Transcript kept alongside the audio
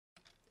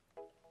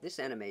This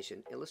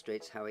animation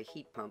illustrates how a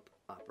heat pump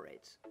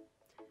operates.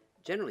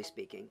 Generally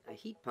speaking, a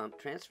heat pump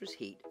transfers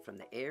heat from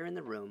the air in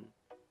the room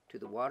to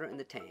the water in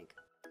the tank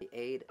with the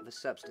aid of a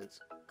substance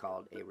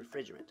called a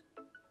refrigerant.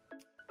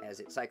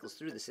 As it cycles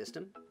through the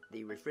system,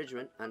 the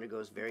refrigerant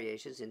undergoes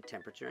variations in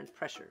temperature and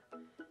pressure,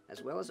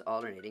 as well as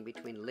alternating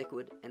between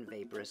liquid and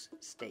vaporous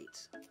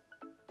states.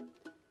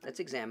 Let's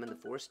examine the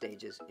 4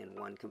 stages in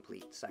one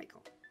complete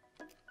cycle.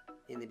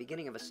 In the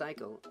beginning of a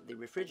cycle, the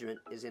refrigerant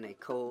is in a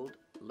cold,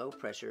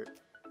 low-pressure,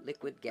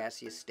 liquid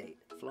gaseous state,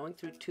 flowing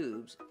through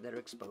tubes that are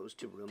exposed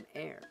to room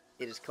air.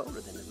 It is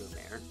colder than the room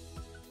air,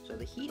 so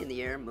the heat in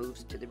the air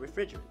moves to the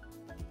refrigerant.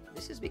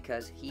 This is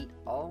because heat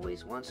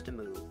always wants to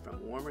move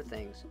from warmer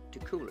things to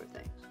cooler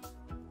things.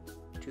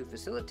 To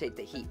facilitate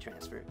the heat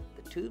transfer,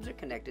 the tubes are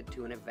connected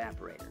to an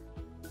evaporator,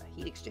 a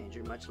heat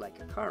exchanger much like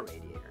a car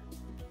radiator,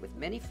 with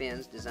many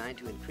fins designed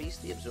to increase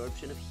the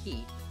absorption of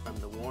heat from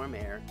the warm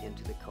air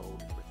into the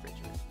cold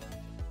refrigerant.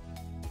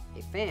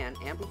 A fan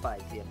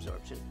amplifies the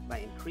absorption by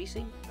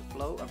increasing the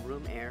flow of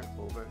room air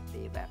over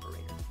the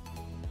evaporator.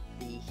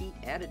 The heat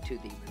added to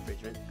the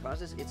refrigerant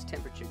causes its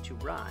temperature to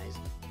rise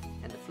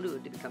and the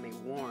fluid to become a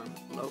warm,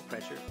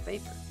 low-pressure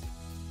vapor.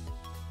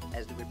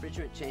 As the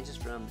refrigerant changes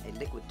from a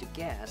liquid to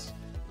gas,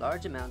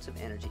 large amounts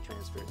of energy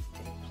transfer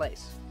take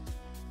place.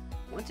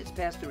 Once it's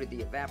passed through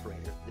the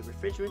evaporator, the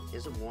refrigerant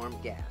is a warm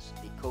gas,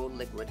 the cold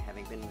liquid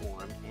having been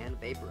warmed and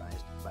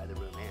vaporized by the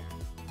room air.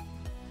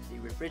 The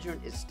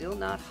refrigerant is still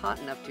not hot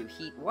enough to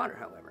heat water,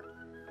 however,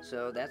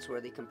 so that's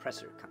where the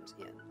compressor comes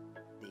in.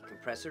 The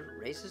compressor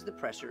raises the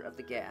pressure of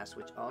the gas,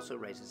 which also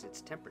raises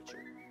its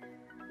temperature.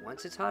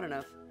 Once it's hot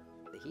enough,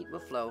 the heat will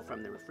flow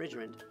from the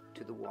refrigerant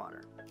to the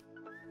water.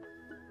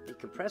 The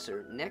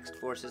compressor next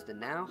forces the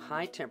now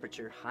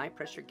high-temperature,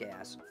 high-pressure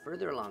gas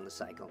further along the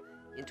cycle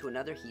into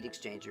another heat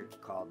exchanger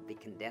called the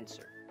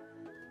condenser.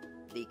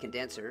 The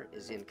condenser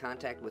is in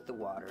contact with the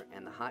water,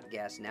 and the hot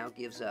gas now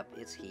gives up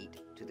its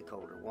heat to the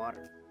colder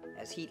water.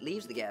 As heat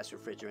leaves the gas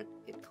refrigerant,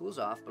 it cools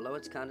off below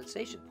its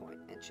condensation point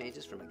and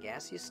changes from a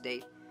gaseous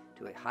state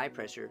to a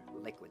high-pressure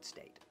liquid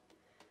state.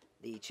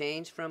 The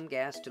change from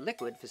gas to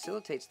liquid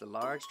facilitates the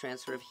large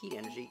transfer of heat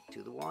energy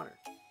to the water.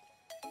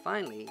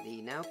 Finally,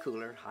 the now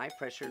cooler,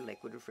 high-pressure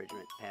liquid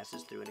refrigerant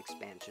passes through an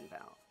expansion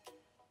valve.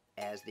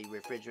 As the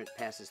refrigerant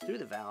passes through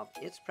the valve,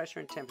 its pressure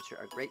and temperature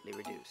are greatly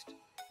reduced.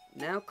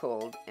 Now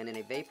cold and in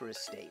a vaporous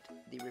state,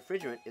 the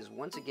refrigerant is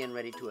once again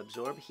ready to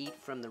absorb heat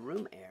from the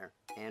room air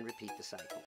and repeat the cycle.